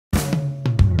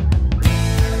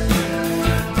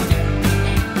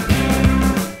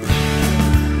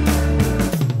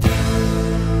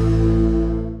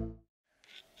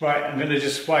Right, I'm going to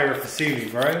just wire up the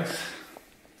ceiling rose.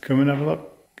 Come and have a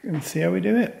look and see how we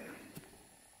do it.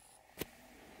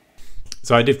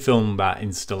 So I did film that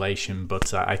installation,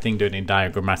 but I think doing it in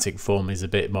diagrammatic form is a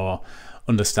bit more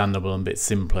understandable and a bit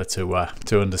simpler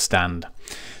to understand.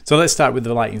 So let's start with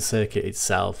the lighting circuit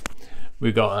itself.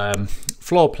 We've got a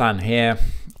floor plan here,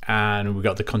 and we've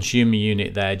got the consumer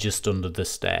unit there just under the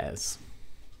stairs.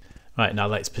 Right, now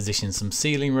let's position some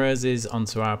ceiling roses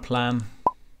onto our plan.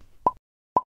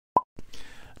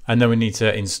 And then we need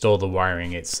to install the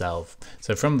wiring itself.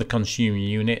 So from the consumer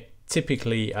unit,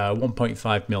 typically a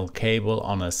 1.5mm cable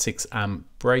on a 6 amp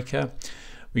breaker.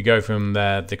 We go from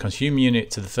the consumer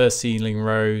unit to the first ceiling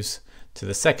rose, to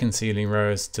the second ceiling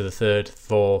rose, to the third,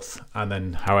 fourth, and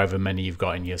then however many you've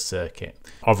got in your circuit.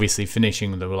 Obviously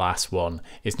finishing the last one.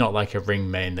 It's not like a ring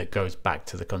main that goes back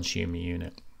to the consumer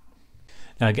unit.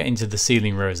 Now getting to the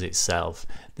ceiling rose itself,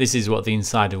 this is what the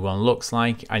inside of one looks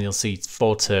like, and you'll see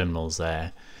 4 terminals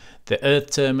there. The earth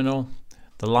terminal,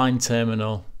 the line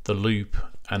terminal, the loop,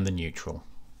 and the neutral.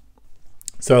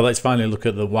 So let's finally look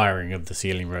at the wiring of the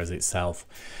ceiling rose itself.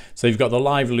 So you've got the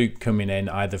live loop coming in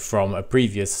either from a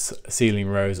previous ceiling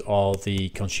rose or the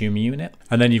consumer unit,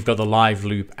 and then you've got the live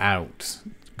loop out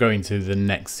going to the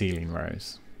next ceiling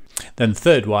rose. Then the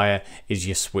third wire is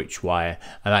your switch wire,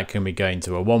 and that can be going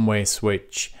to a one-way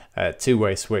switch, a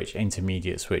two-way switch,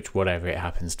 intermediate switch, whatever it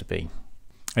happens to be.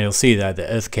 And you'll see there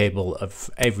the earth cable of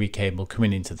every cable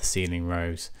coming into the ceiling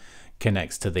rose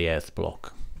connects to the earth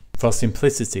block. For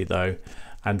simplicity though,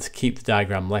 and to keep the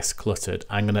diagram less cluttered,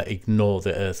 I'm going to ignore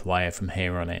the earth wire from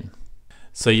here on in.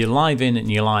 So your live in and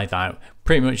your live out,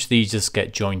 pretty much these just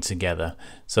get joined together.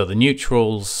 So the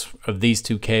neutrals of these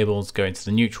 2 cables go into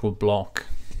the neutral block,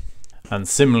 and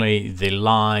similarly the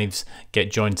lives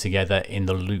get joined together in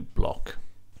the loop block.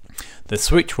 The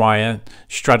switch wire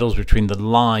straddles between the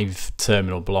live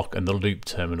terminal block and the loop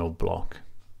terminal block.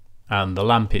 And the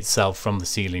lamp itself from the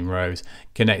ceiling rose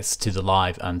connects to the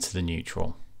live and to the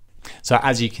neutral. So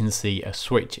as you can see, a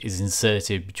switch is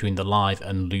inserted between the live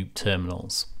and loop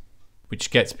terminals, which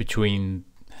gets between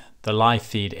the live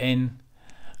feed in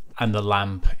and the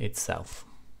lamp itself.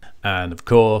 And of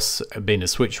course, being a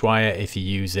switch wire, if you're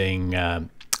using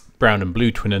brown and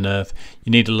blue twin and earth,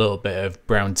 you need a little bit of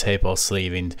brown tape or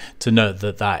sleeving to note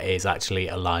that that is actually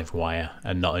a live wire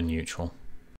and not a neutral.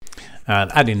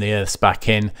 And adding the earths back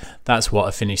in, that's what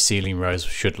a finished ceiling rose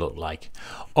should look like.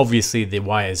 Obviously the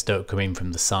wires don't come in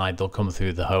from the side, they'll come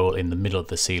through the hole in the middle of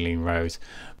the ceiling rose,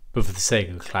 but for the sake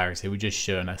of clarity we're just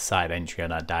showing a side entry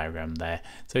on our diagram there,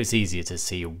 so it's easier to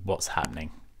see what's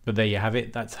happening. But there you have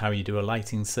it, that's how you do a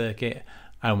lighting circuit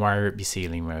and wire up your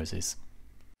ceiling roses.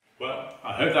 Well,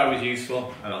 I hope that was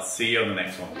useful, and I'll see you on the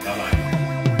next one. Bye bye.